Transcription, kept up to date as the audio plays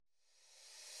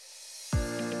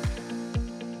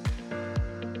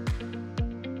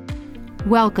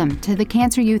Welcome to the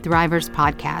Cancer U Thrivers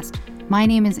podcast. My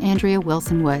name is Andrea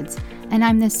Wilson Woods, and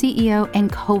I'm the CEO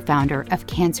and co-founder of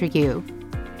Cancer U.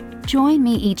 Join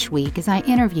me each week as I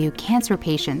interview cancer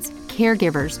patients,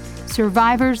 caregivers,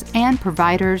 survivors, and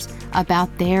providers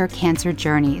about their cancer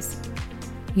journeys.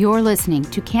 You're listening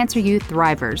to Cancer U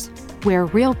Thrivers, where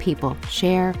real people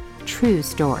share true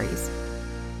stories.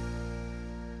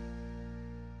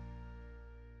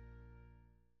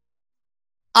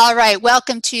 All right,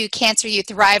 welcome to Cancer U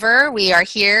Thriver. We are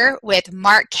here with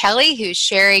Mark Kelly, who's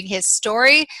sharing his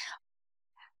story.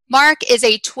 Mark is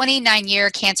a 29-year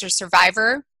cancer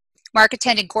survivor. Mark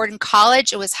attended Gordon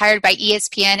College and was hired by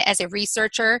ESPN as a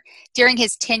researcher. During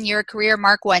his 10-year career,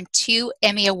 Mark won 2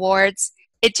 Emmy Awards.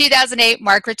 In 2008,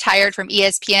 Mark retired from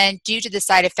ESPN due to the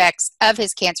side effects of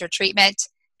his cancer treatment.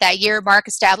 That year, Mark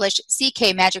established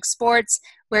CK Magic Sports,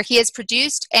 where he has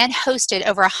produced and hosted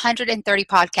over 130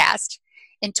 podcasts.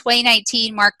 In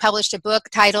 2019, Mark published a book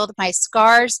titled My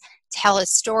Scars Tell a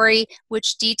Story,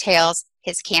 which details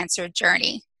his cancer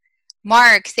journey.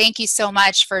 Mark, thank you so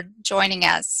much for joining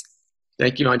us.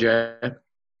 Thank you, Andrea.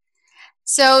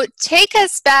 So take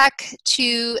us back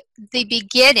to the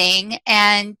beginning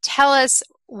and tell us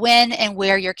when and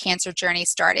where your cancer journey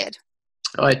started.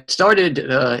 Well, it started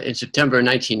in September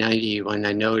 1990 when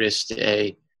I noticed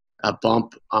a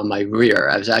bump on my rear.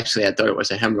 I thought it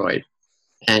was a hemorrhoid.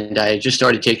 And I just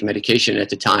started taking medication at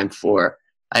the time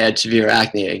I had severe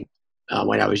acne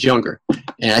when I was younger.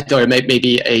 And I thought it may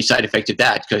be a side effect of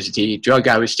that because the drug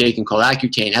I was taking called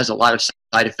Accutane has a lot of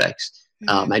side effects.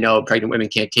 I know pregnant women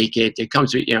can't take it. It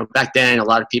comes with, back then, a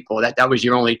lot of people, that was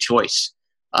your only choice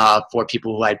for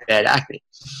people who had bad acne.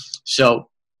 So.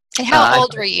 And how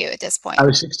old were you at this point? I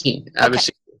was 16. Okay. I was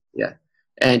 16, yeah.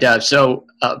 And so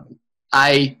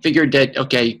I figured that,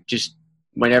 okay, just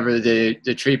whenever the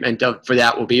treatment for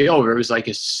that will be over, it was like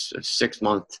a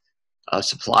 6-month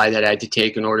supply that I had to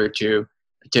take in order to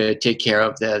take care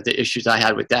of the issues I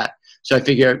had with that. So I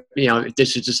figured, if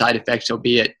this is a side effect, so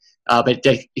be it. But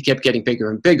it kept getting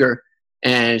bigger and bigger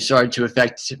and started to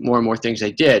affect more and more things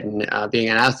I did. And being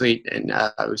an athlete, and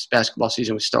basketball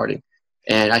season was starting.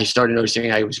 And I started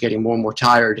noticing I was getting more and more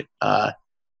tired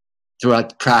throughout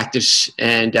the practice.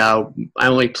 And I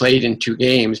only played in 2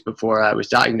 games before I was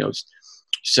diagnosed.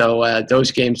 So those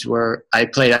games I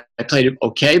played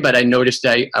okay, but I noticed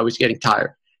I was getting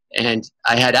tired. And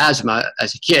I had asthma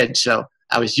as a kid, so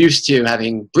I was used to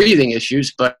having breathing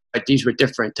issues, but these were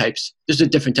different types. This is a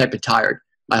different type of tired.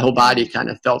 My whole body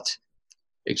kind of felt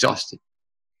exhausted.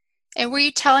 And were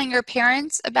you telling your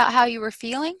parents about how you were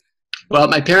feeling? Well,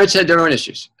 my parents had their own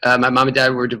issues. My mom and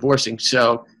dad were divorcing,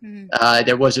 so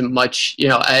there wasn't much,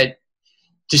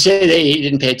 to say they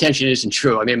didn't pay attention isn't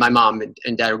true. I mean, my mom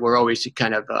and dad were always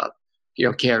kind of,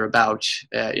 care about,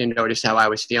 notice how I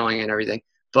was feeling and everything.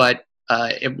 But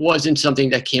it wasn't something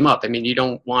that came up. I mean, you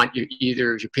don't want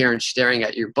either of your parents staring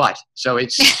at your butt. So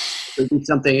it would be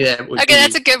something that would Okay,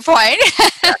 that's a good point.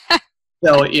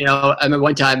 So, I remember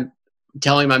one time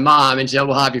telling my mom and said,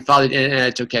 well, have your father, and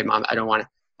it's okay, Mom, I don't want to.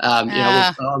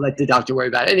 I'll let the doctor worry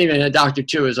about it. And even the doctor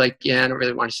too was like, yeah, I don't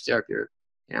really want to stare up your,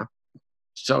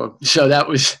 So that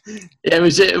was,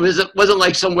 it wasn't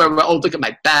like somewhere where, oh, look at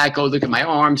my back, oh, look at my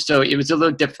arms. So it was a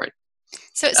little different.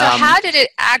 So how did it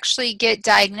actually get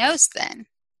diagnosed then?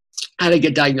 How did I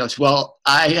get diagnosed? Well,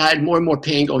 I had more and more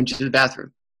pain going to the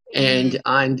bathroom. And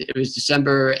it was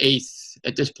December 8th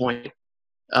at this point.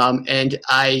 And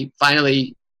I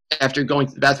finally, after going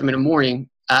to the bathroom in the morning,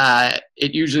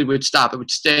 it usually would stop. It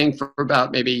would sting for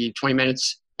about maybe 20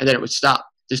 minutes, and then it would stop.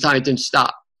 This time it didn't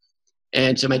stop.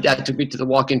 And so my dad took me to the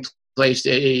walk-in place.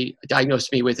 They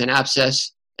diagnosed me with an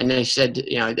abscess, and they said,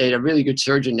 they had a really good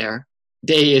surgeon there.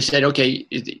 They said, okay,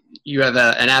 you have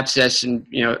an abscess, and,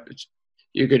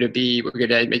 we're going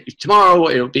to admit you tomorrow.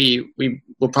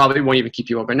 We'll probably won't even keep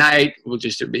you overnight. It'll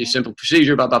be a simple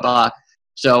procedure, blah, blah, blah.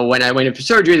 So when I went in for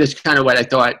surgery, that's kind of what I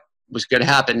thought was going to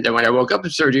happen. Then when I woke up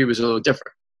in surgery, it was a little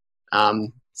different.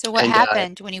 So what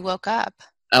happened when you woke up?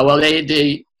 Well,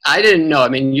 I didn't know. I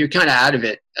mean, you're kind of out of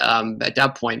it at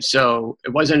that point. So it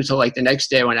wasn't until like the next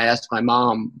day when I asked my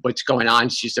mom what's going on.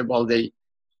 She said, well,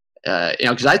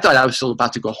 because I thought I was still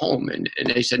about to go home. And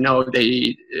they said, no,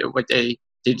 they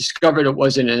discovered it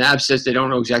wasn't an abscess. They don't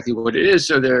know exactly what it is.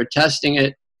 So they're testing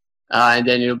it. And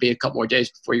then it'll be a couple more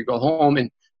days before you go home.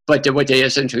 But what they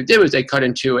essentially did was they cut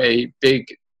into a big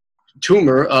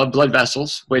tumor of blood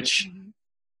vessels, which,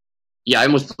 I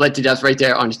almost bled to death right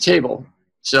there on the table.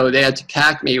 So they had to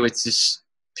pack me with this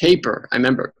paper, I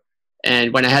remember.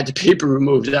 And when I had the paper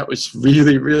removed, that was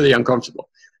really, really uncomfortable.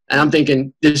 And I'm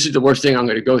thinking, this is the worst thing I'm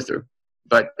going to go through.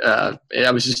 But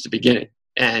that was just the beginning.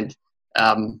 And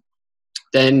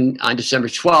Then on December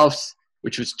 12th,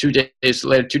 which was 2 days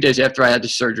later, 2 days after I had the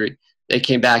surgery, they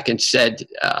came back and said,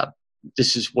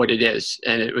 this is what it is.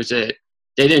 And it was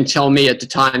they didn't tell me at the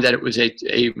time that it was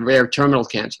a rare terminal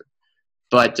cancer,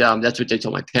 but that's what they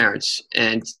told my parents.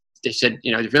 And they said,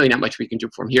 there's really not much we can do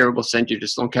from here. We'll send you to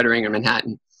Sloan Kettering or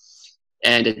Manhattan.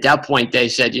 And at that point, they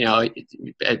said,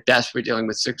 at best, we're dealing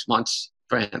with 6 months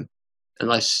for him.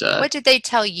 Unless. What did they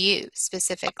tell you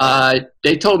specifically?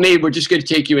 They told me, we're just going to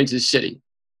take you into the city,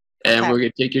 and we're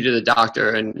going to take you to the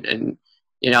doctor. And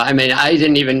I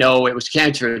didn't even know it was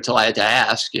cancer until I had to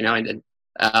ask, and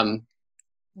then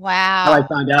wow. How I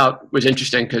found out was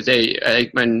interesting because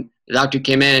when the doctor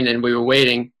came in and we were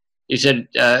waiting, he said,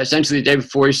 essentially the day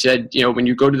before, he said, when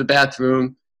you go to the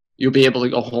bathroom, you'll be able to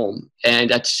go home.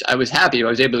 And I was happy. I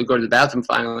was able to go to the bathroom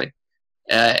finally.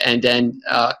 And then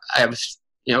I was,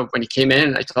 when he came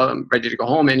in, I told him ready to go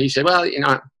home. And he said, well,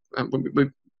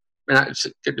 we're not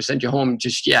going to send you home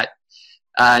just yet.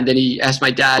 And then he asked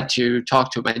my dad to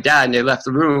talk to my dad, and they left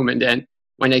the room. And then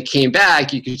when they came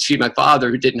back, you could see my father,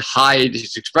 who didn't hide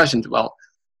his expressions well,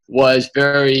 was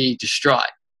very distraught.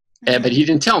 Mm-hmm. But he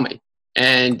didn't tell me.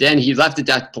 And then he left at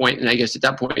that point, and I guess at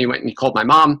that point he went and he called my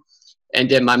mom. And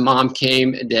then my mom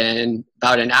came, and then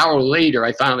about an hour later,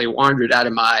 I finally wandered out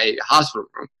of my hospital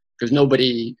room because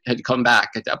nobody had come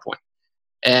back at that point.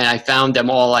 And I found them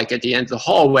all like at the end of the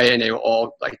hallway, and they were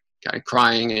all like kind of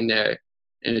crying in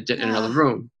another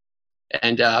room.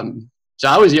 And so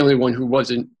I was the only one who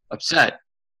wasn't upset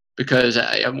because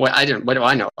what do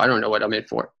I know? I don't know what I'm in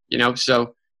for,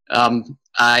 So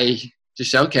I just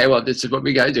said, okay, well, this is what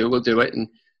we got to do. We'll do it. And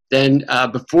then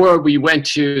before we went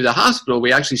to the hospital,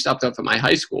 we actually stopped off at my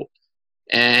high school,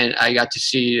 and I got to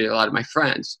see a lot of my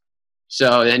friends.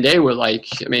 So then they were like,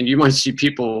 you want to see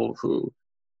people who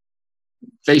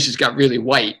faces got really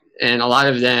white, and a lot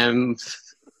of them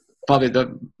probably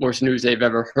the worst news they've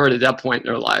ever heard at that point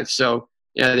in their lives. So,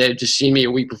 they had just seen me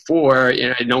a week before,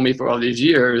 had known me for all these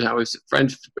years. I was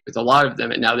friends with a lot of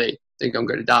them, and now they think I'm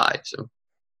going to die. So.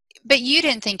 But you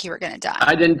didn't think you were going to die?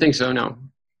 I didn't think so, no.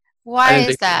 Why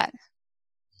is that?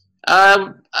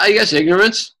 So. I guess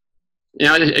ignorance.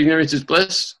 Ignorance is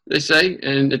bliss, they say,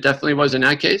 and it definitely was in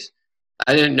that case.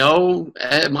 I didn't know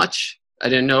much. I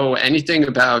didn't know anything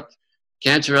about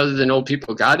cancer other than old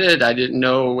people got it. I didn't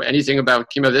know anything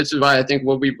about chemo. This is why I think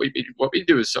what we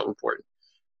do is so important.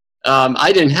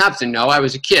 I didn't have to know. I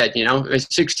was a kid,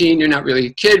 At 16, you're not really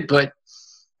a kid, but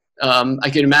I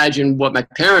can imagine what my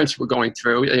parents were going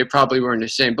through. They probably were in the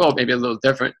same boat, maybe a little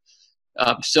different.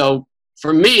 So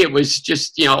for me, it was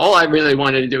just, all I really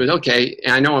wanted to do was, okay,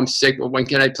 I know I'm sick, but when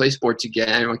can I play sports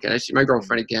again? When can I see my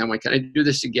girlfriend again? When can I do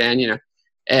this again?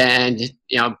 And,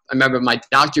 I remember my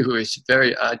doctor, who was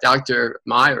Dr.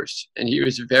 Myers, and he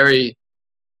was very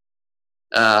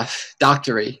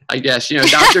doctory, I guess.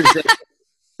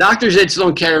 Doctors at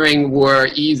Sloan Kettering were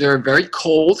either very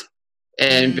cold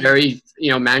and very,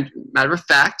 matter of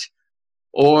fact,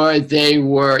 or they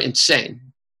were insane.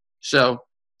 So,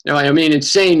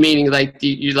 insane meaning like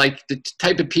the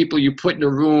type of people you put in a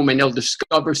room and they'll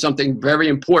discover something very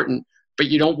important, but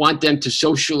you don't want them to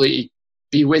socially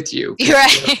be with you.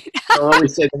 Right. They'll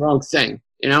always say the wrong thing,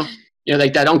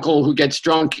 like that uncle who gets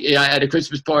drunk at a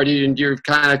Christmas party, and you're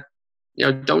kind of,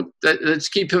 let's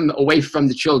keep him away from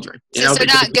the children. So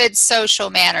not good social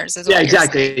manners is what you're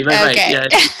exactly. saying. Right, okay.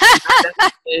 Right.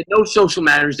 Yeah. No social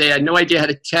manners. They had no idea how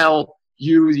to tell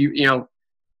you,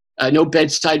 no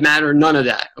bedside manner, none of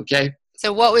that. Okay.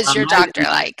 So what was your doctor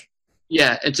like?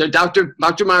 Yeah. And so Dr.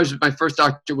 Myers, my first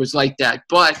doctor, was like that,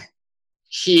 but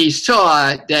he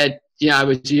saw that, I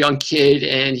was a young kid,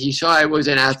 and he saw I was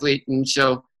an athlete. And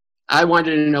so I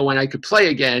wanted to know when I could play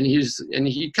again.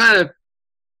 He kind of,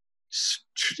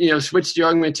 switched the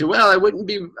argument to, well,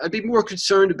 I'd be more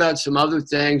concerned about some other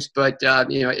things, but,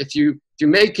 if you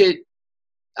make it,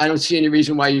 I don't see any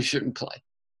reason why you shouldn't play.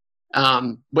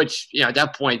 Which, at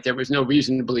that point, there was no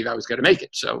reason to believe I was going to make it.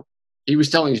 So he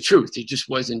was telling the truth. He just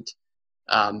wasn't,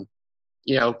 telling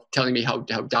me how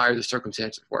dire the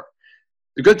circumstances were.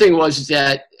 The good thing was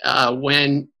that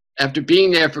after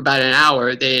being there for about an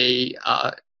hour, they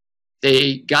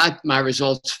got my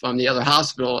results from the other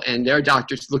hospital, and their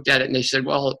doctors looked at it and they said,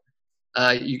 well,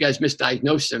 you guys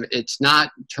misdiagnosed him. It's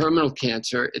not terminal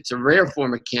cancer. It's a rare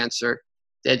form of cancer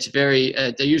that's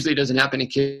that usually doesn't happen in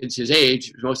kids his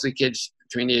age, mostly kids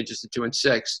between the ages of 2 and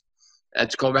 6.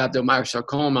 It's called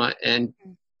rhabdomyosarcoma. And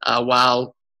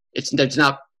while that's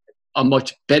not a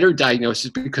much better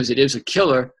diagnosis because it is a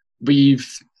killer, we've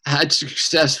had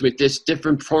success with this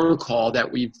different protocol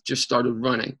that we've just started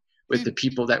running with the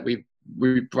people that we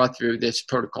brought through this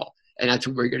protocol. And that's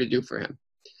what we're going to do for him.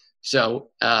 So,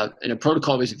 and the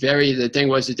protocol was the thing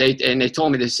was that they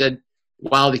told me, they said,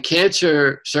 while the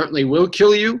cancer certainly will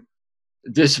kill you,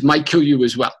 this might kill you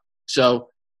as well. So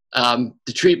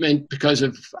the treatment, because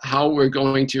of how we're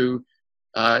going to,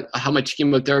 how much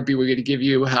chemotherapy we're going to give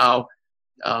you, how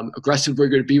aggressive we're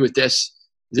going to be with this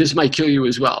might kill you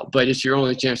as well, but it's your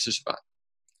only chance to survive.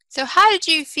 So how did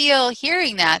you feel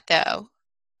hearing that, though?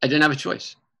 I didn't have a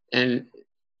choice. And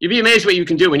you'd be amazed what you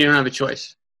can do when you don't have a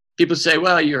choice. People say,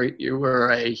 well, you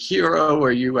were a hero,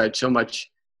 or you had so much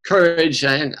courage.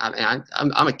 And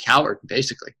I'm a coward,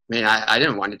 basically. I mean, I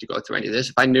didn't want to go through any of this.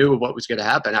 If I knew what was going to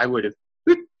happen, I would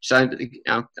have signed,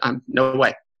 no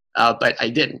way. But I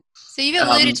didn't. So you've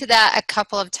alluded to that a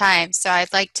couple of times. So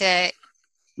I'd like to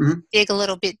dig a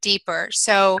little bit deeper.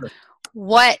 So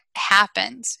what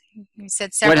happened? You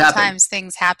said several times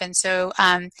things happened. So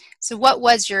so what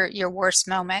was your worst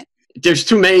moment? There's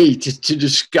too many to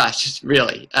discuss,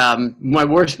 really. My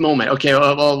worst moment. Okay,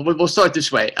 well, we'll start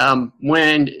this way.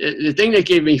 When the thing that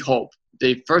gave me hope,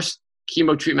 the first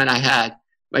chemo treatment I had,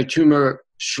 my tumor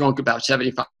shrunk about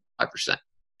 75%.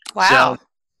 Wow.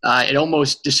 So it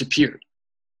almost disappeared.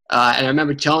 And I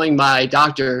remember telling my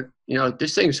doctor,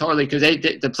 this thing's hardly, because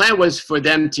the plan was for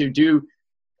them to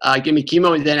give me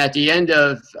chemo, and then at the end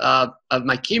of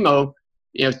my chemo,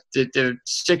 the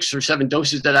 6 or 7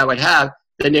 doses that I would have,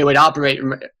 then they would operate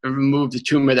and remove the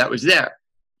tumor that was there.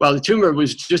 Well, the tumor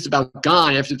was just about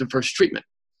gone after the first treatment.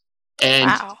 And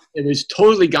it was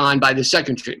totally gone by the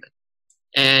second treatment.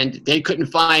 And they couldn't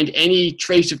find any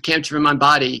trace of cancer in my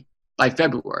body by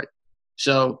February.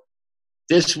 So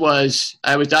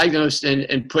I was diagnosed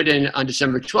and put in on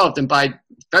December 12th. And by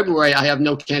February, I have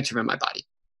no cancer in my body,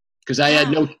 because I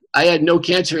had no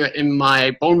cancer in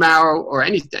my bone marrow or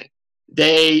anything.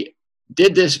 They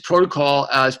did this protocol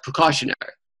as precautionary.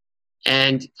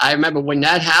 And I remember when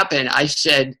that happened, I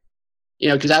said,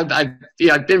 because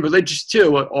I've been religious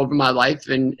too over my life,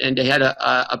 and they had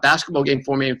a basketball game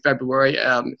for me in February,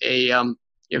 to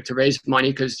raise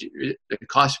money because the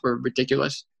costs were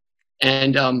ridiculous.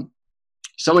 And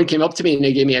someone came up to me and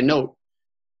they gave me a note.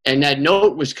 And that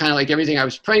note was kind of like everything I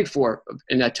was praying for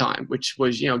in that time, which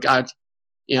was, God,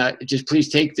 just please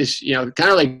take this,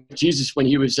 kind of like Jesus when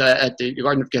he was at the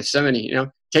Garden of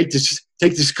Gethsemane, take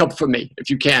this cup from me if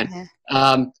you can.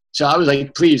 So I was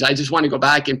like, please, I just want to go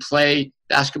back and play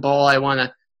basketball. I want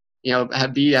to,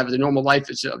 have the normal life of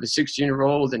a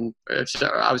 16-year-old. And so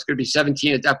I was going to be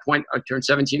 17 at that point. I turned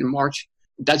 17 in March.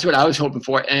 That's what I was hoping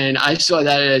for. And I saw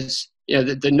that as,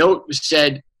 the note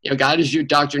said, God is your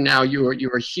doctor now. You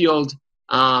are healed.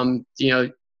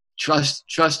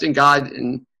 Trust in God,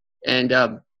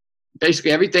 and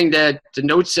basically everything that the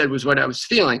note said was what I was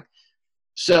feeling.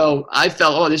 So I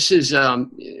felt, this is,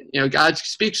 God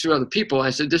speaks through other people.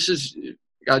 I said, this is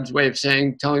God's way of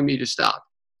telling me to stop.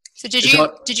 So did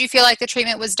you feel like the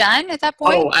treatment was done at that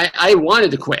point? Oh, I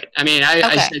wanted to quit. I mean,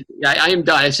 I said, I am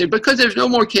done. I said, because there's no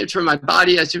more cancer in my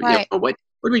body. I said, what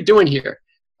are we doing here?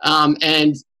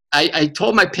 And I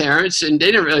told my parents, and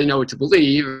they didn't really know what to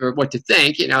believe or what to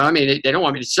think. They don't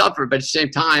want me to suffer, but at the same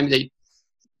time, they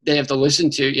have to listen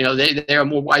to, they are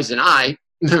more wise than I.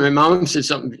 My mom said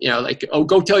something, like, oh,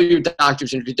 go tell your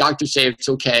doctors, and if your doctors say it's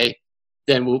okay,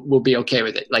 then we'll be okay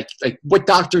with it. Like what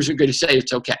doctors are going to say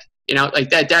it's okay? Like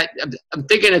that I'm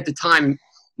thinking at the time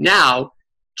now,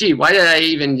 gee, why did I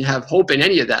even have hope in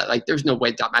any of that? Like, there's no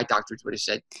way my doctors would have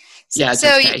said, yeah, it's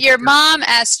okay. Your mom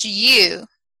asked you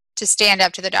to stand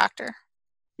up to the doctor.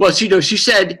 Well, she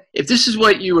said, if this is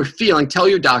what you were feeling, tell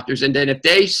your doctors. And then if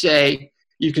they say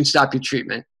you can stop your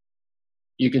treatment,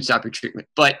 you can stop your treatment.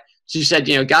 But she said,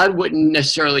 God wouldn't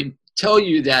necessarily tell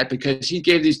you that, because he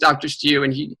gave these doctors to you,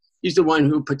 and he's the one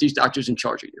who put these doctors in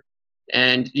charge of you.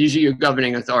 And these are your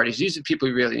governing authorities. These are the people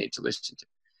you really need to listen to.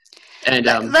 And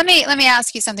let me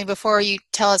ask you something before you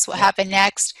tell us what happened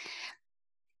next.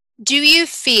 Do you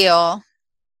feel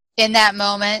in that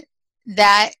moment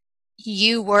that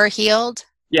you were healed?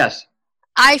 Yes.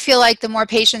 I feel like the more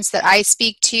patients that I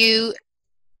speak to,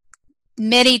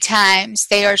 many times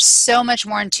they are so much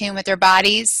more in tune with their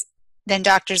bodies than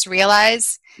doctors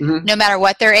realize, no matter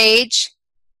what their age.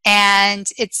 And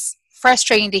it's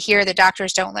frustrating to hear that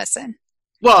doctors don't listen.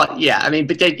 Well, yeah, I mean,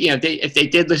 but if they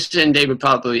did listen, they would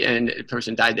probably, and the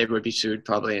person died, they would be sued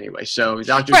probably anyway. So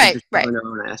doctors are just on their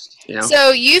own ass,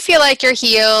 So you feel like you're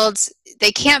healed.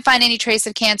 They can't find any trace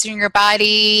of cancer in your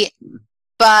body,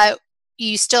 but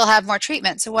you still have more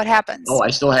treatment. So what happens? Oh, I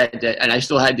still had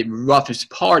the roughest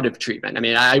part of treatment. I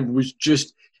mean, I was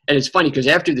just, and it's funny because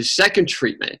after the second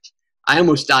treatment, I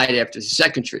almost died after the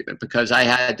second treatment because I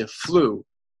had the flu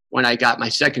when I got my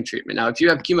second treatment. Now, if you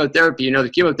have chemotherapy, the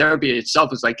chemotherapy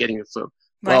itself is like getting the flu.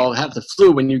 Right. Well, have the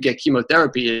flu when you get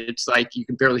chemotherapy, it's like you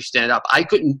can barely stand up. I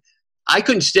couldn't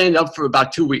stand up for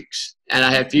about 2 weeks, and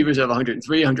I had fevers of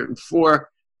 103, 104,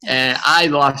 and I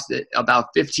lost about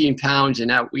 15 pounds in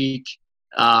that week,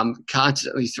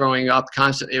 constantly throwing up,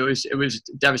 constantly. It was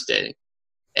devastating,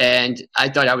 and I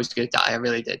thought I was going to die. I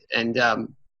really did, and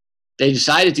they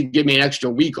decided to give me an extra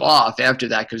week off after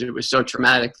that because it was so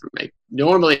traumatic for me.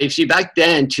 Normally, see, back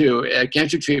then too,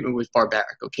 cancer treatment was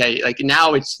barbaric. Okay, like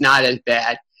now it's not as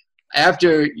bad.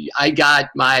 After I got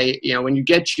my, when you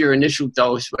get your initial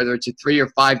dose, whether it's a 3 or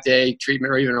 5 day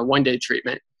treatment or even a 1 day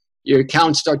treatment, your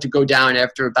counts start to go down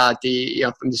after about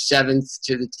from the 7th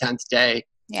to the 10th day.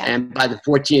 Yeah. And by the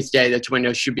 14th day, that's when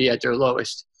they should be at their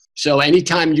lowest. So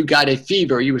anytime you got a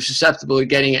fever, you were susceptible to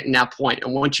getting it in that point.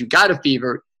 And once you got a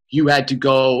fever, you had to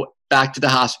go back to the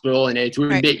hospital and they had to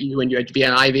admit you and you had to be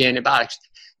on IV antibiotics.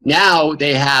 Now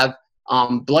they have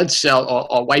blood cell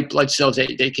or white blood cells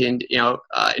they can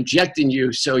inject in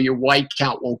you so your white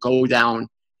count won't go down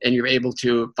and you're able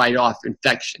to fight off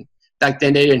infection. Back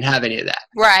then they didn't have any of that.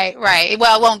 Right.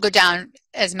 Well, it won't go down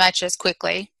as much as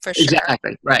quickly, for sure.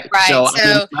 Exactly, right. So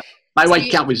my white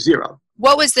count was 0.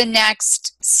 What was the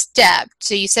next step?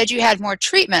 So you said you had more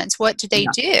treatments. What did they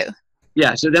do?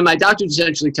 Yeah, so then my doctor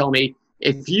essentially told me,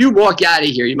 if you walk out of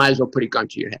here, you might as well put a gun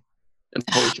to your head and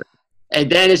pull the trigger. And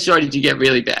then it started to get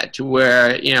really bad to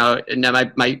where, and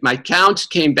then my counts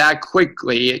came back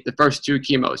quickly, the first 2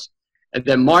 chemos. And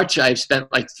then March, I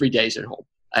spent like 3 days at home.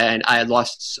 And I had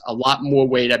lost a lot more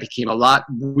weight. I became a lot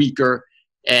weaker.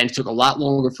 And it took a lot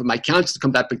longer for my counts to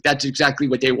come back. But that's exactly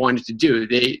what they wanted to do.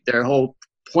 Their whole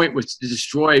point was to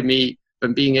destroy me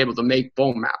from being able to make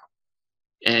bone marrow.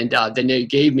 And then they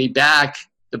gave me back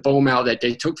the bone marrow that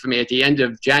they took from me at the end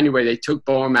of January. They took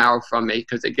bone marrow from me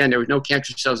because, again, there was no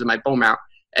cancer cells in my bone marrow.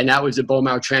 And that was the bone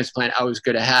marrow transplant I was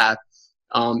going to have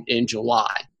in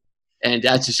July. And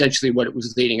that's essentially what it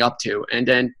was leading up to. And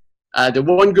then the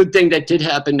one good thing that did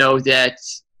happen, though, that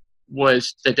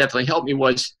definitely helped me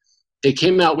was they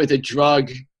came out with a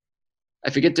drug. I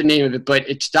forget the name of it, but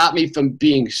it stopped me from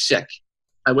being sick.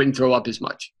 I wouldn't throw up as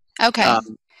much. Okay.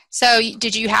 So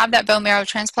did you have that bone marrow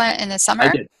transplant in the summer?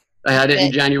 I did. I had it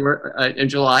in January, in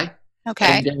July.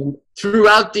 Okay. And then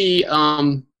throughout the,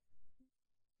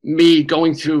 me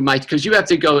going through because you have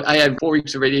to go, I had 4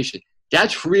 weeks of radiation.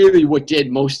 That's really what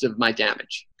did most of my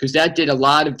damage, because that did a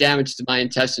lot of damage to my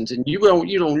intestines. And you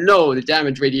don't know the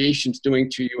damage radiation's doing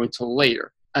to you until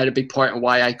later. I had a big part in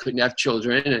why I couldn't have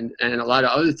children and a lot of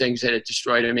other things that it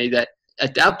destroyed in me that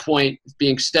at that point,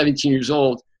 being 17 years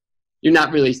old, you're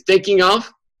not really thinking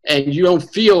of. And you don't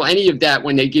feel any of that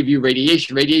when they give you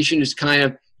radiation. Radiation is kind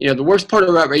of, the worst part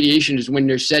about radiation is when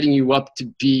they're setting you up to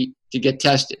get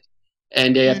tested.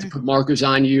 And they have to put markers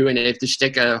on you and they have to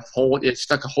stuck a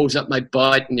hose up my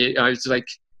butt. And it's like,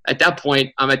 at that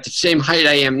point, I'm at the same height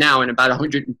I am now and about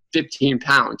 115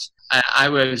 pounds. I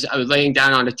was laying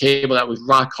down on a table that was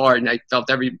rock hard and I felt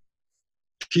every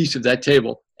piece of that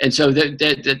table. And so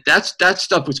that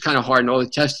stuff was kind of hard and all the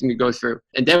testing to go through.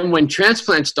 And then when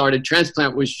transplant started,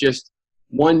 transplant was just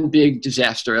one big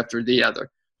disaster after the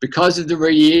other. Because of the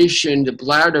radiation,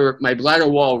 my bladder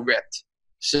wall ripped.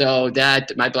 So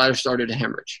that my bladder started to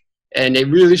hemorrhage. And they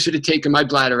really should have taken my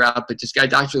bladder out. But this guy,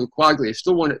 Dr. LaQuaglia,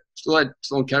 still had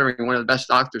Sloan Kettering, one of the best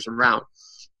doctors around,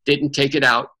 didn't take it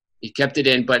out. He kept it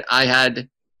in. But I had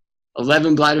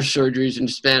 11 bladder surgeries in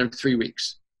the span of 3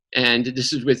 weeks. And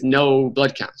this is with no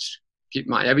blood counts. Keep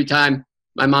in mind, every time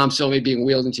my mom saw me being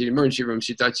wheeled into the emergency room,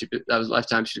 she thought that was the last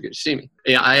time she was going to see me.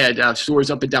 I had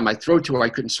sores up and down my throat to where I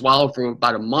couldn't swallow for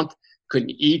about a month, couldn't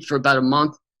eat for about a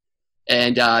month.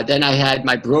 And then I had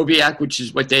my Broviac, which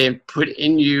is what they put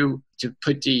in you to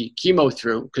put the chemo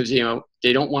through, because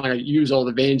they don't want to use all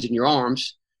the veins in your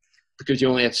arms because you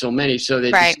only have so many. So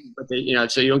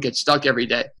so you don't get stuck every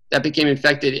day. That became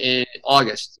infected in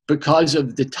August. Because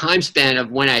of the time span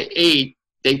of when I ate,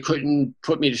 they couldn't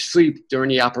put me to sleep during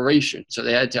the operation. So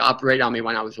they had to operate on me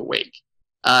when I was awake.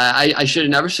 I should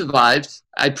have never survived.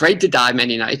 I prayed to die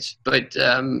many nights, but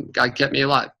God kept me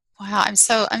alive. Wow, I'm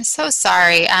so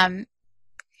sorry.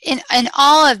 In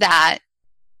all of that,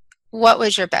 what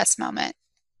was your best moment?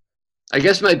 I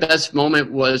guess my best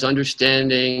moment was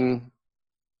understanding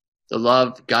the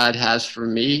love God has for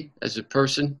me as a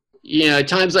person. At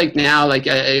times like now, like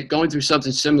going through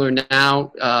something similar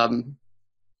now,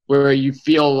 where you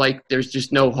feel like there's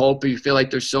just no hope, or you feel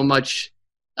like there's so much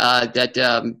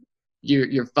that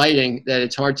you're fighting that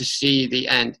it's hard to see the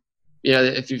end.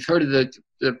 If you've heard of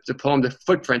the poem, The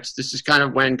Footprints, this is kind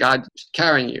of when God's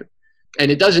carrying you. And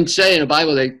it doesn't say in the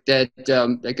Bible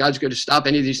that God's going to stop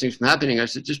any of these things from happening to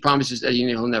us. It just promises that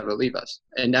He'll never leave us.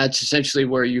 And that's essentially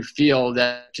where you feel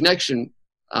that connection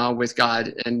with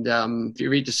God. And if you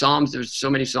read the Psalms, there's so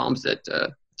many Psalms that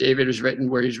David has written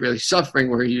where he's really suffering,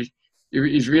 where he's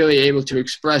really able to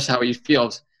express how he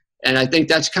feels. And I think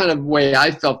that's kind of the way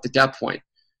I felt at that point.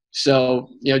 So,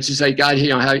 it's just like, God,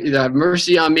 either have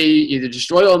mercy on me, either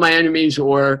destroy all my enemies,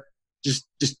 or just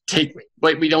take me.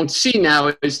 What we don't see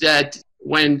now is that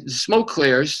when the smoke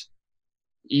clears,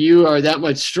 you are that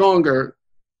much stronger,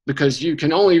 because you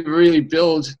can only really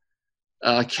build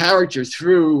character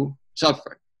through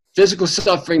suffering. Physical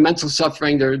suffering, mental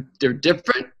suffering, they're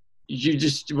different.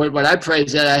 What I pray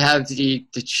is that I have the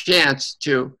chance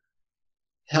to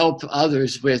help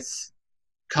others with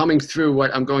coming through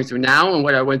what I'm going through now and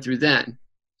what I went through then.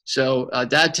 So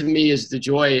that to me is the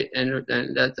joy, and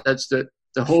that's the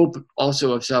hope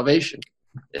also of salvation,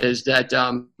 is that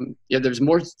there's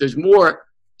more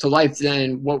to life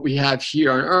than what we have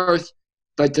here on earth,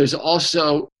 but there's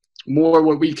also more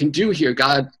what we can do here.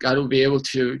 God will be able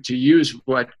to use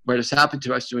what has happened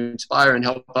to us to inspire and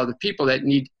help other people that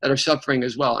are suffering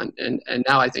as well. And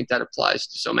now I think that applies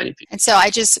to so many people. And so I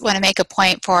just want to make a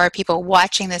point for people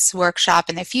watching this workshop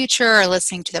in the future or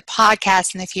listening to the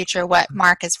podcast in the future, what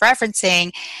Mark is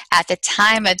referencing at the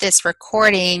time of this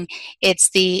recording, it's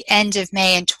the end of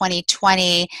May in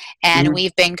 2020, and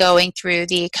we've been going through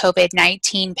the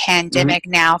COVID-19 pandemic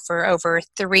now for over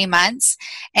 3 months.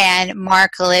 And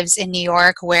Mark lives in New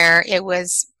York, where it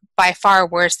was by far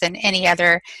worse than any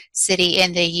other city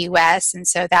in the U.S. And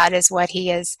so that is what he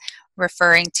is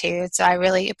referring to. So I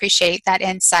really appreciate that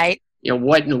insight.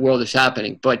 What in the world is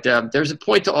happening? But there's a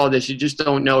point to all this. You just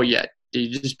don't know yet. You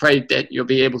just pray that you'll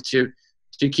be able to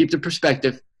keep the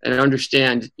perspective and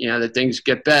understand, that things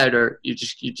get better. You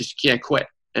just can't quit.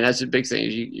 And that's the big thing.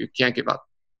 You can't give up.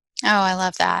 Oh, I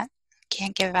love that.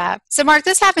 Can't give up. So Mark,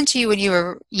 this happened to you when you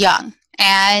were young.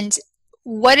 And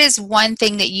what is one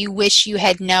thing that you wish you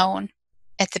had known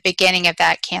at the beginning of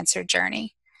that cancer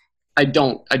journey? I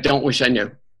don't wish I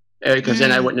knew, because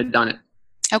then I wouldn't have done it.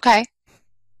 Okay.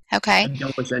 I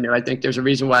don't wish I knew. I think there's a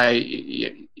reason why,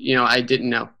 I didn't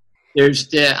know.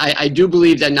 I do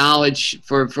believe that knowledge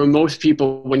for most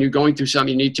people, when you're going through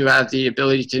something, you need to have the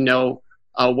ability to know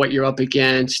what you're up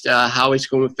against, how it's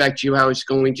going to affect you, how it's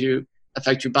going to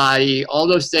affect your body. All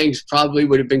those things probably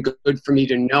would have been good for me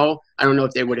to know. I don't know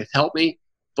if they would have helped me,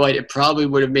 but it probably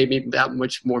would have made me that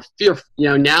much more fearful.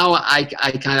 Now I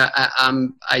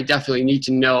definitely need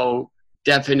to know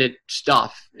definite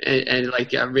stuff, and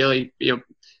really,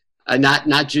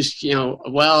 not just,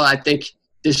 well, I think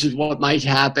this is what might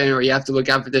happen, or you have to look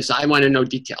out for this. I want to know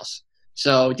details.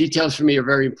 So details for me are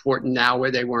very important now,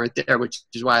 where they weren't there, which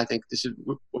is why I think this is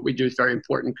what we do is very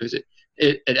important, because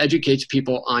it educates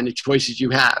people on the choices you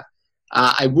have.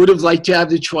 I would have liked to have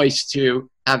the choice to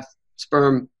have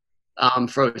sperm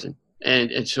frozen,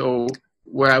 and so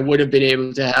where I would have been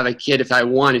able to have a kid if I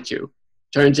wanted to.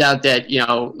 Turns out that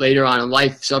later on in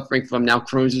life, suffering from now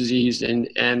Crohn's disease and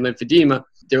lymphedema,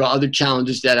 there are other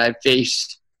challenges that I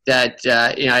faced that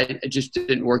it just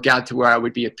didn't work out to where I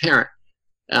would be a parent,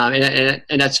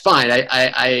 and that's fine.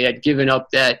 I had given up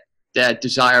that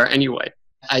desire anyway.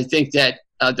 I think that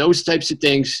those types of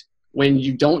things, when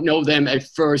you don't know them at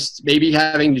first, maybe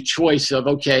having the choice of,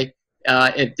 okay,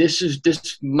 if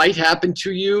this might happen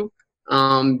to you,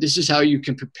 this is how you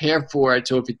can prepare for it.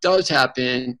 So if it does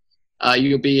happen,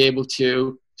 you'll be able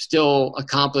to still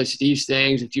accomplish these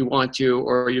things if you want to,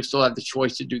 or you'll still have the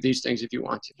choice to do these things if you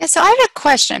want to. Yeah, so I have a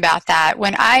question about that.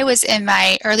 When I was in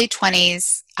my early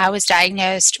 20s, I was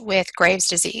diagnosed with Graves'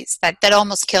 disease that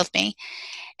almost killed me.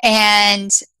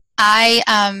 And I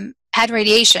had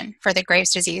radiation for the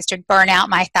Graves' disease to burn out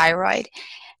my thyroid.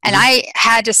 And I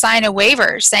had to sign a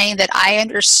waiver saying that I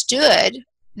understood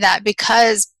that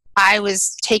because I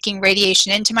was taking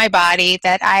radiation into my body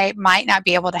that I might not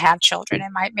be able to have children.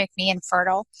 It might make me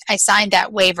infertile. I signed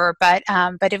that waiver, but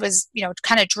it was,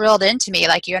 kind of drilled into me,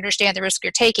 like, you understand the risk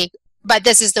you're taking, but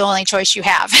this is the only choice you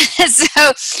have.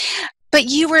 So, but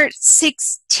you were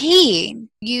 16.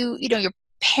 Your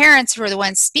parents were the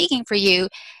ones speaking for you.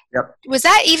 Yep. Was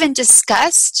that even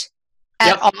discussed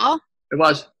at all? It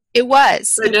was. It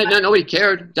was. No, nobody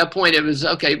cared. At that point, it was,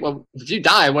 okay, well, if you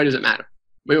die, what does it matter?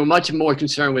 We were much more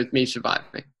concerned with me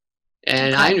surviving.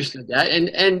 And I understood that.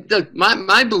 And look,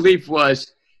 my belief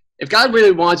was, if God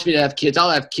really wants me to have kids,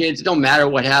 I'll have kids. It don't matter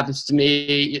what happens to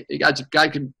me.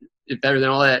 God could do better than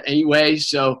all that anyway.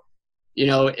 So,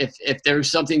 if there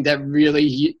was something that really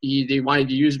he wanted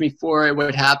to use me for, it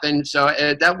would happen. So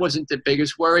that wasn't the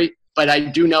biggest worry. But I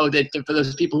do know that for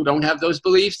those people who don't have those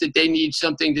beliefs, that they need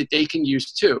something that they can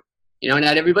use too. Not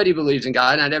everybody believes in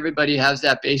God. Not everybody has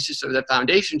that basis or that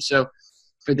foundation. So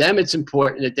for them, it's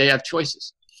important that they have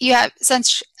choices. you have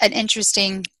such an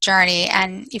interesting journey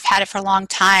and you've had it for a long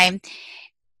time.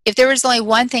 If there was only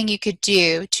one thing you could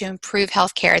do to improve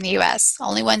healthcare in the U.S.,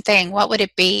 only one thing, what would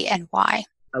it be and why?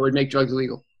 I would make drugs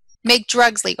legal. Make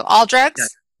drugs legal. All drugs?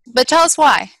 Yeah. But tell us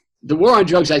why. The war on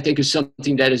drugs, I think, is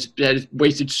something that has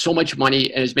wasted so much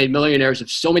money and has made millionaires of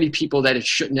so many people that it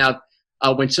shouldn't have.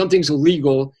 When something's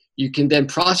illegal, you can then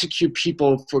prosecute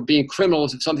people for being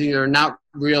criminals of something that are not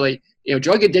really.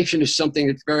 Drug addiction is something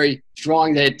that's very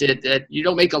strong, that you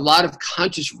don't make a lot of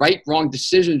conscious right, wrong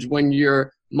decisions when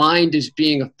your mind is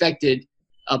being affected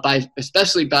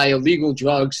especially by illegal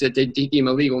drugs that they deem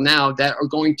illegal now, that are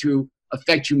going to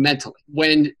affect you mentally.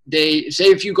 When they say,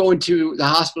 if you go into the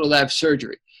hospital to have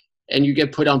surgery and you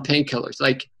get put on painkillers,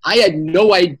 like, I had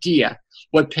no idea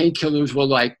what painkillers were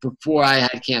like before I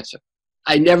had cancer.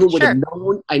 I never would have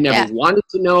known. I never wanted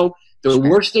to know. The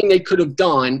worst thing they could have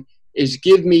done is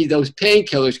give me those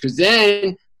painkillers, because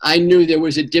then I knew there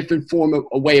was a different form of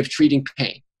a way of treating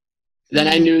pain. Then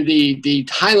I knew the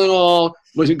Tylenol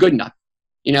wasn't good enough.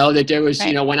 That there was,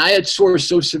 when I had sores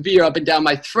so severe up and down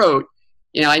my throat,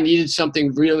 I needed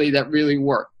something that really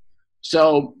worked.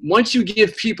 So once you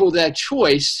give people that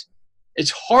choice,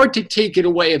 it's hard to take it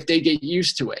away if they get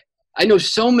used to it. I know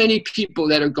so many people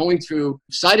that are going through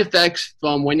side effects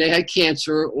from when they had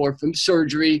cancer or from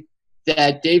surgery,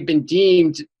 that they've been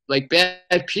deemed like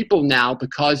bad people now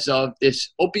because of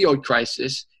this opioid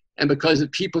crisis and because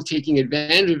of people taking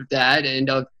advantage of that and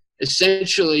of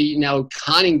essentially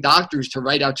conning doctors to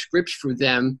write out scripts for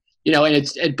them.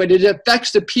 But it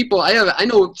affects the people. I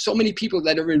know so many people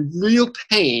that are in real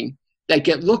pain that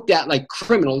get looked at like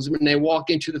criminals when they walk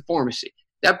into the pharmacy.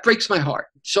 That breaks my heart.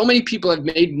 So many people have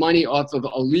made money off of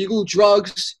illegal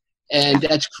drugs, and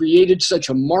that's created such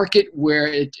a market where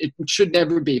it should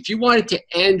never be. If you wanted to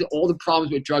end all the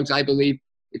problems with drugs, I believe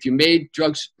if you made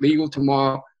drugs legal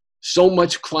tomorrow, so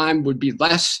much crime would be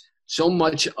less. So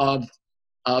much of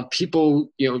people,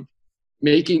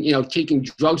 taking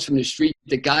drugs from the street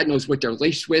that God knows what they're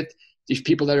laced with, these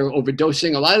people that are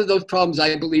overdosing, a lot of those problems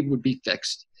I believe would be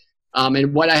fixed.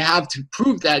 And what I have to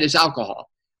prove that is alcohol.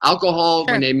 Alcohol,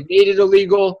 when they made it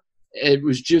illegal, it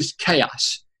was just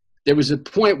chaos. There was a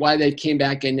point why they came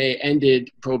back and they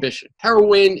ended prohibition.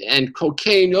 Heroin and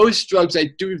cocaine, those drugs I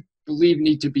do believe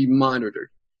need to be monitored.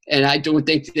 And I don't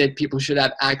think that people should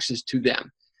have access to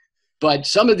them. But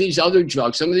some of these other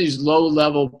drugs, some of these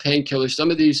low-level painkillers,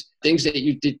 some of these things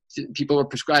that people are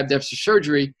prescribed after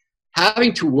surgery,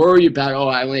 having to worry about,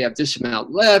 I only have this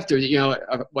amount left, or,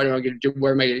 what am I going to do?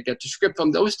 Where am I going to get the script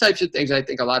from? Those types of things I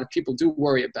think a lot of people do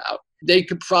worry about. You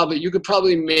could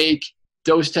probably make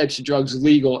those types of drugs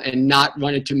legal and not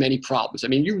run into many problems. I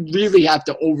mean, you really have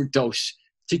to overdose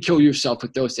to kill yourself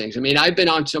with those things. I mean, I've been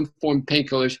on some form of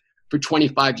painkillers for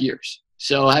 25 years.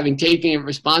 So having taken it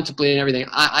responsibly and everything,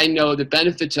 I know the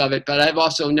benefits of it, but I've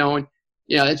also known,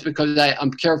 it's because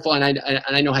I'm careful and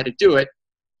I know how to do it.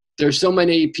 There's so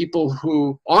many people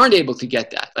who aren't able to get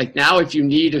that. Like now, if you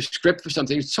need a script for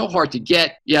something, it's so hard to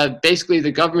get. Basically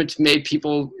the government's made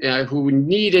people who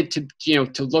need it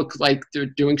to look like they're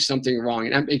doing something wrong.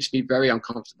 And that makes me very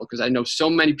uncomfortable because I know so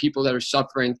many people that are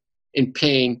suffering in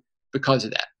pain because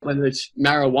of that. Whether it's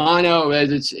marijuana or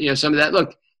whether it's, some of that.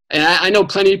 Look, and I know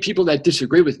plenty of people that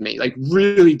disagree with me, like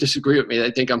really disagree with me.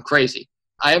 They think I'm crazy.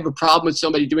 I have a problem with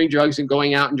somebody doing drugs and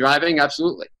going out and driving.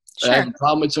 Absolutely. But I have a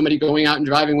problem with somebody going out and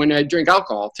driving when they drink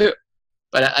alcohol too.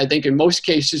 But I think in most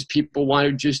cases, people want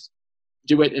to just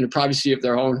do it in the privacy of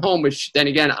their own home, which then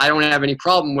again, I don't have any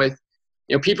problem with.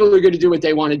 People are going to do what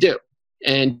they want to do.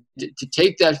 And to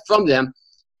take that from them,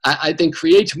 I think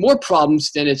creates more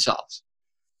problems than it solves.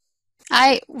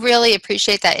 I really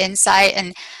appreciate that insight.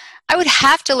 And I would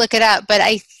have to look it up, but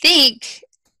I think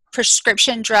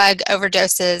prescription drug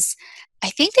overdoses, I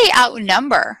think they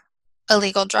outnumber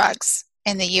illegal drugs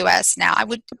in the U.S. now.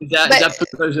 Is that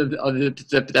because of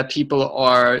that people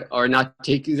are not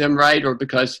taking them right, or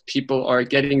because people are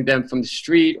getting them from the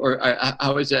street, or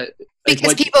how is that?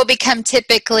 Because people become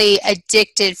typically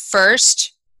addicted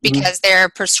first because they're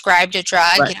prescribed a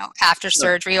drug, after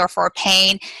surgery or for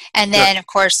pain, and then of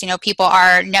course, people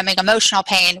are numbing emotional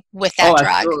pain with that drug.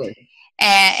 Absolutely.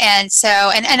 And so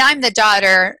I'm the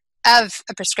daughter of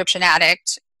a prescription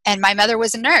addict, and my mother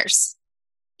was a nurse.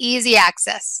 Easy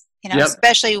access.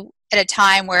 Especially at a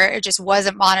time where it just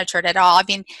wasn't monitored at all. I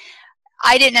mean,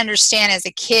 I didn't understand as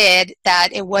a kid that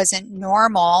it wasn't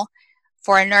normal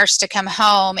for a nurse to come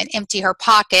home and empty her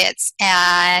pockets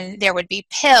and there would be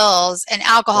pills and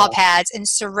alcohol pads and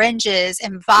syringes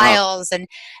and vials. And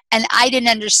I didn't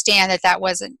understand that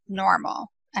wasn't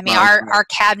normal. I mean, our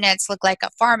cabinets look like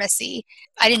a pharmacy.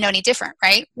 I didn't know any different,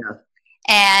 right? Yeah.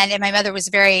 and my mother was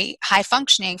very high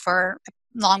functioning for a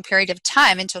long period of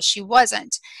time until she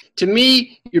wasn't. To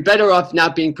me, you're better off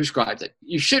not being prescribed it.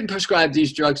 You shouldn't prescribe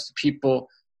these drugs to people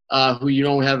who you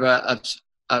don't have a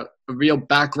real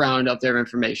background of their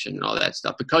information and all that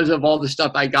stuff. Because of all the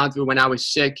stuff I'd gone through when I was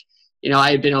sick,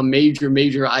 I had been on major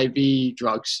IV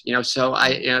drugs, so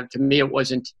to me, it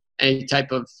wasn't any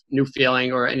type of new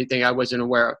feeling or anything I wasn't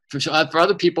aware of. For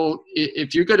other people,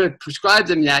 if you're going to prescribe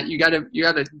them that, they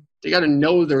got to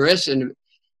know the risks, and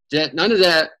that none of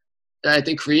that I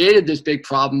think created this big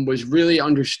problem was really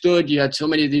understood. You had so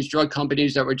many of these drug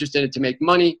companies that were just in it to make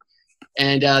money,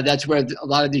 and that's where a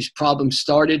lot of these problems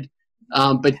started.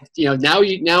 But now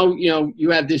you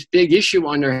have this big issue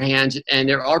on their hands, and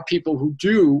there are people who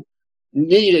do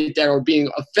need it that are being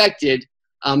affected.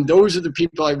 Those are the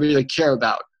people I really care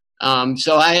about.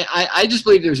 So I just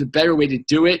believe there's a better way to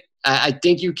do it. I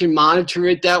think you can monitor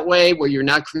it that way, where you're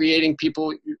not creating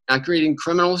people, not creating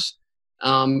criminals,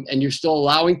 and you're still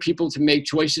allowing people to make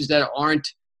choices that aren't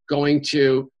going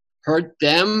to hurt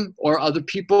them or other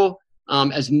people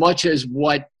as much as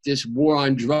what this war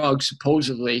on drugs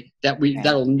supposedly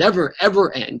that'll never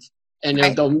ever end, and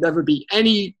there'll never be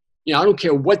any. I don't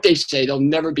care what they say, there'll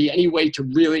never be any way to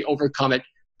really overcome it,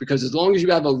 because as long as you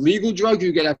have a legal drug,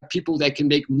 you're going to have people that can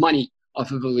make money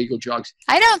off of illegal drugs.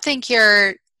 I don't think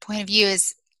your point of view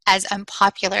is as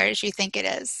unpopular as you think it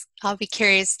is. I'll be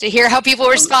curious to hear how people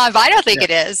respond, but I don't think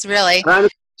it is, really.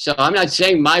 So I'm not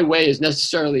saying my way is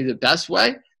necessarily the best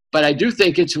way, but I do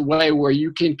think it's a way where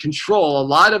you can control a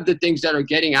lot of the things that are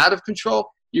getting out of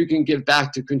control. You can give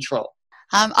back to control.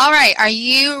 All right. Are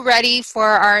you ready for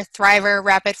our Thriver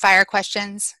rapid fire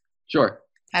questions? Sure.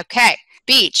 Okay.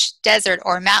 Beach, desert,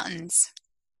 or mountains?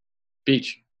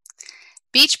 Beach.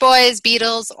 Beach Boys,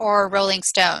 Beatles, or Rolling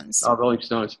Stones? Rolling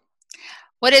Stones.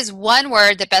 What is one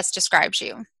word that best describes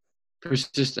you?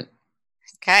 Persistent.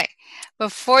 Okay.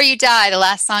 Before you die, the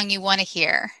last song you want to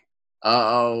hear?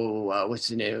 What's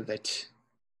the name of it?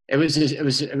 It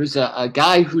was a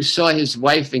guy who saw his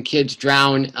wife and kids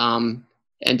drown,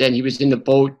 and then he was in the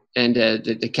boat, and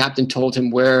the captain told him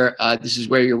where this is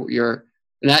where you're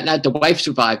not the wife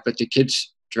survived, but the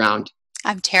kids drowned.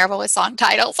 I'm terrible with song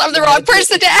titles. I'm the wrong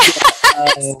person to ask.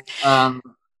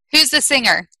 Who's the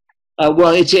singer?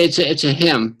 Well, it's a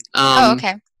hymn.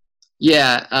 Okay.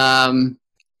 Yeah.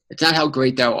 It's not How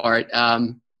Great Thou Art.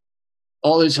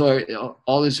 All is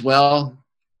well.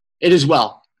 It is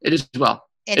well. It is well.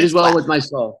 It is well with my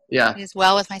soul. Yeah. It is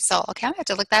well with my soul. Okay, I'm going to have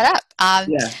to look that up.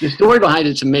 Yeah, the story behind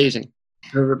it's amazing.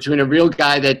 Between a real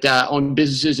guy that owned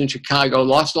businesses in Chicago,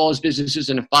 lost all his businesses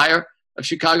in a fire of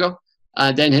Chicago.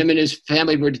 Then him and his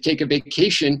family were to take a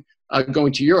vacation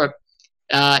going to Europe.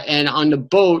 And on the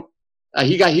boat,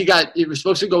 he was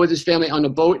supposed to go with his family on the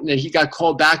boat, and then he got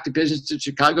called back to business to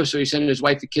Chicago, so he sent his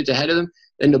wife and kids ahead of them.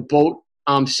 Then the boat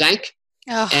sank,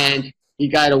 and he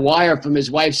got a wire from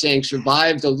his wife saying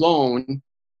survived alone.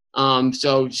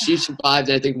 So she survived,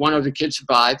 and I think one of the kids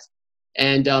survived.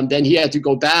 And then he had to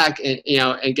go back and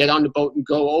get on the boat and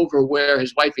go over where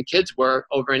his wife and kids were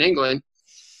over in England.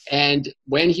 And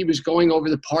when he was going over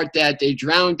the part that they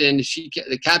drowned in,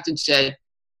 the captain said,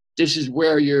 "This is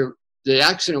where the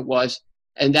accident was,"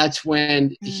 and that's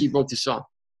when he wrote the song.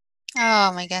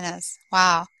 Oh my goodness!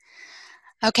 Wow.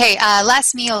 Okay,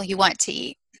 last meal you want to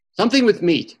eat? Something with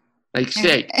meat, like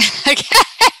steak. Okay.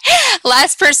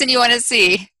 Last person you want to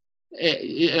see?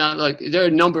 Like there are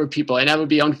a number of people, and that would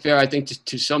be unfair, I think,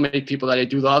 to so many people that I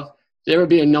do love. There would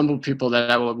be a number of people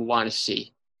that I would want to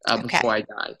see before I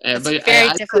die. But very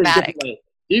diplomatic.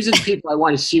 These are the people I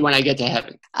want to see when I get to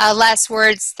heaven. Last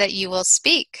words that you will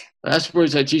speak. Last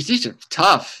words that, geez, these are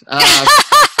tough.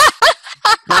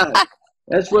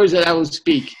 Last words that I will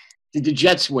speak. Did the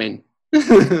Jets win?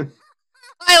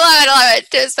 I love it.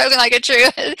 Just spoken like a true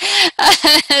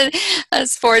a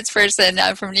sports person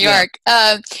from New York.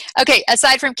 Okay,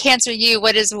 aside from Cancer U,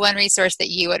 what is one resource that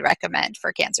you would recommend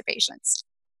for cancer patients?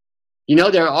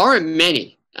 There aren't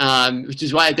many, which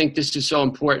is why I think this is so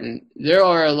important. There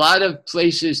are a lot of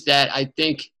places that I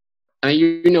think,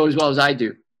 you know as well as I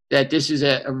do, that this is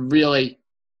a really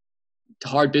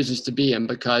hard business to be in,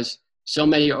 because so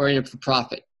many are in it for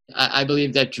profit. I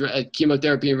believe that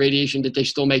chemotherapy and radiation that they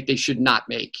still make, they should not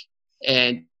make.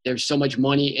 And there's so much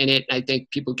money in it. I think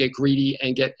people get greedy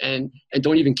and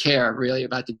don't even care really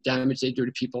about the damage they do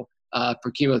to people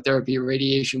for chemotherapy or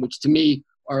radiation, which to me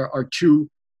are two.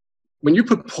 When you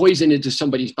put poison into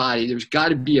somebody's body, there's got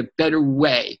to be a better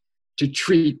way to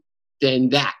treat than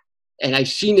that. And I've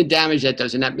seen the damage that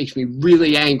does, and that makes me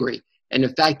really angry. And the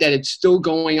fact that it's still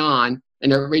going on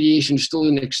and that radiation is still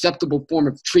an acceptable form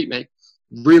of treatment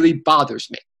really bothers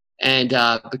me. And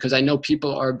because I know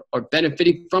people are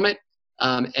benefiting from it,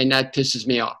 and that pisses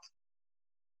me off.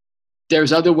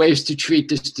 There's other ways to treat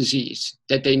this disease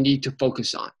that they need to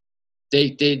focus on.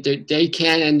 They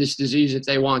can end this disease if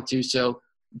they want to. So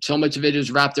much of it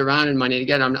is wrapped around in money.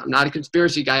 Again, I'm not a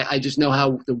conspiracy guy. I just know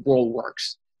how the world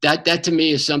works. That to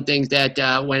me is something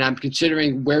that when I'm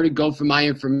considering where to go for my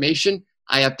information,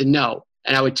 I have to know.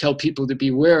 And I would tell people to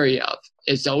be wary of.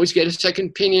 Is always get a second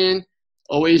opinion.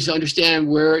 Always understand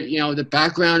where, the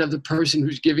background of the person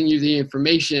who's giving you the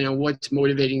information and what's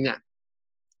motivating them.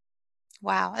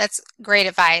 Wow, that's great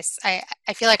advice. I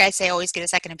feel like I say always get a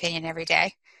second opinion every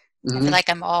day. Mm-hmm. I feel like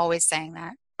I'm always saying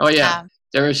that. Oh, yeah.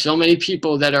 There are so many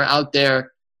people that are out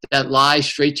there that lie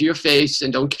straight to your face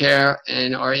and don't care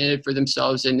and are in it for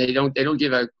themselves, and they don't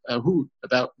give a hoot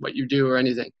about what you do or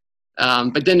anything.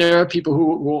 But then there are people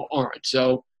who aren't.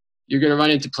 So you're going to run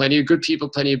into plenty of good people,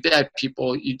 plenty of bad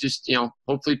people. You just,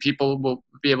 hopefully people will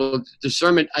be able to.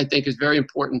 Discernment, I think, is very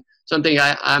important. Something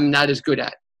I'm not as good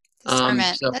at.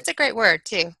 Discernment. That's a great word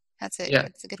too. That's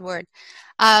a good word.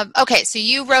 Okay, so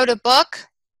you wrote a book.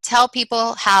 Tell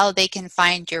people how they can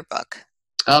find your book.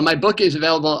 My book is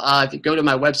available if you go to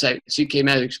my website, CK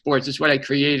Magic Sports. It's what I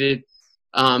created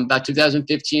about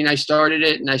 2015. I started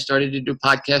it, and I started to do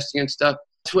podcasting and stuff.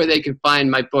 That's where they can find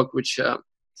my book, which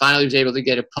finally was able to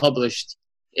get it published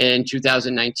in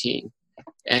 2019.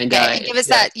 And, and give us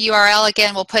that URL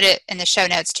again. We'll put it in the show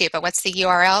notes too. But what's the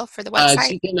URL for the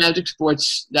website?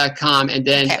 CKMagicSports.com, and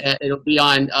then it'll be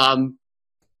on.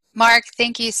 Mark,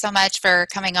 thank you so much for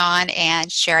coming on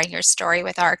and sharing your story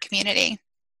with our community.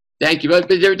 Thank you. But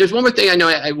there's one more thing I know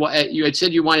you had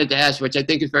said you wanted to ask, which I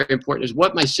think is very important, is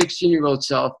what my 16-year-old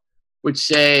self would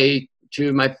say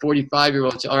to my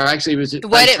 45-year-old self. Or actually,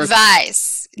 what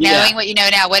advice? Knowing what you know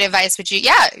now, what advice would you?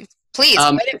 Yeah, please.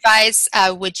 What advice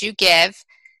would you give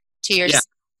to your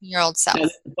 16-year-old self? And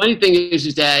the funny thing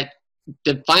is that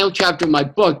the final chapter of my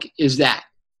book is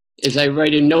I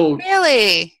write a note.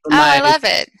 Really? I love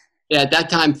it. Yeah, at that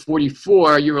time,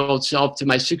 44-year-old self to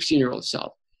my 16-year-old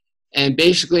self. And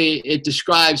basically, it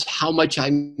describes how much I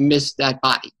miss that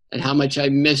body and how much I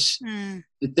miss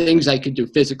the things I could do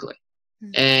physically.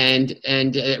 And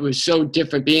it was so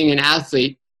different. Being an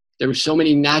athlete, there were so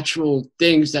many natural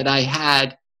things that I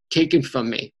had taken from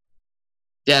me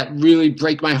that really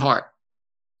break my heart.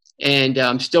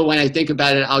 And still, when I think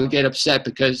about it, I'll get upset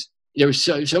because there were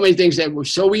so many things that were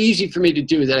so easy for me to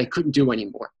do that I couldn't do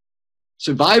anymore.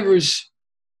 Survivors,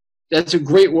 that's a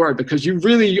great word because you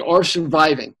really are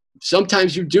surviving.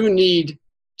 Sometimes you do need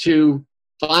to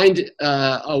find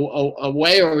a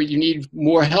way, or you need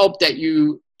more help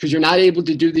because you're not able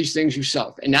to do these things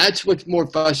yourself. And that's what's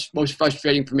most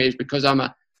frustrating for me, is because I'm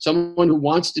someone who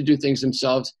wants to do things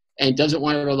themselves and doesn't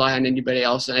want to rely on anybody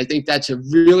else. And I think that's a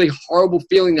really horrible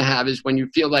feeling to have, is when you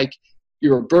feel like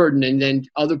you're a burden and then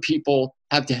other people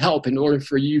have to help in order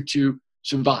for you to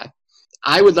survive.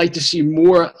 I would like to see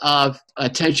more of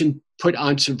attention put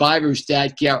on survivors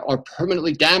that are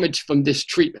permanently damaged from this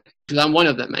treatment, because I'm one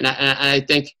of them. And I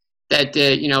think that,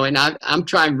 and I'm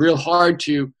trying real hard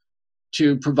to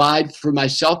provide for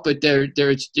myself, but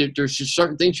there's just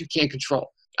certain things you can't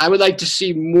control. I would like to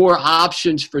see more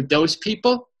options for those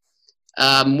people,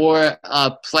 more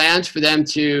plans for them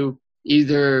to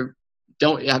either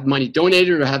don't have money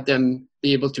donated or have them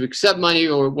be able to accept money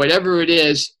or whatever it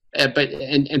is, but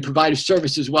provide a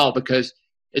service as well, because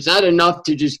it's not enough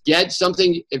to just get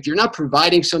something. If you're not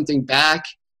providing something back,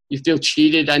 you feel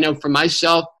cheated. I know for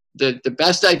myself, the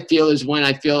best I feel is when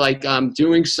I feel like I'm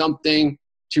doing something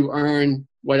to earn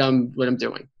what I'm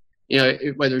doing.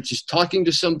 Whether it's just talking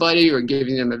to somebody or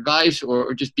giving them advice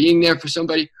or just being there for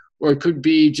somebody, or it could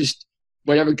be just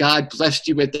whatever God blessed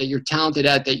you with that you're talented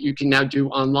at that you can now do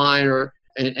online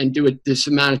and do it this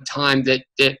amount of time that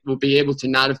will be able to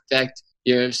not affect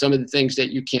some of the things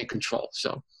that you can't control.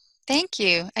 So thank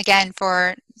you again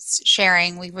for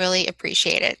sharing. We really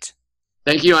appreciate it.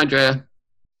 Thank you, Andrea.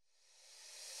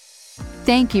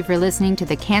 Thank you for listening to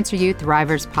the Cancer Youth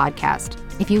Thrivers podcast.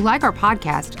 If you like our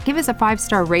podcast, give us a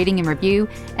 5-star rating and review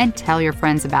and tell your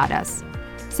friends about us.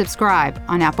 Subscribe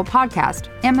on Apple Podcast,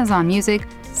 Amazon Music,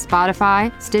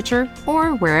 Spotify, Stitcher,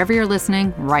 or wherever you're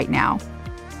listening right now.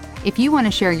 If you want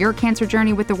to share your cancer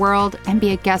journey with the world and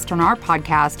be a guest on our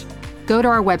podcast, go to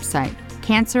our website,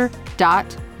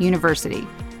 cancer.university.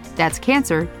 That's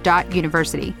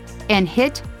cancer.university. And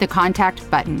hit the contact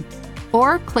button.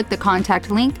 Or click the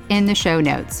contact link in the show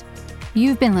notes.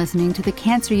 You've been listening to the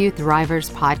Cancer Youth Thrivers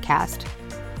podcast.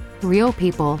 Real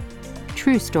people,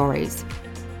 true stories.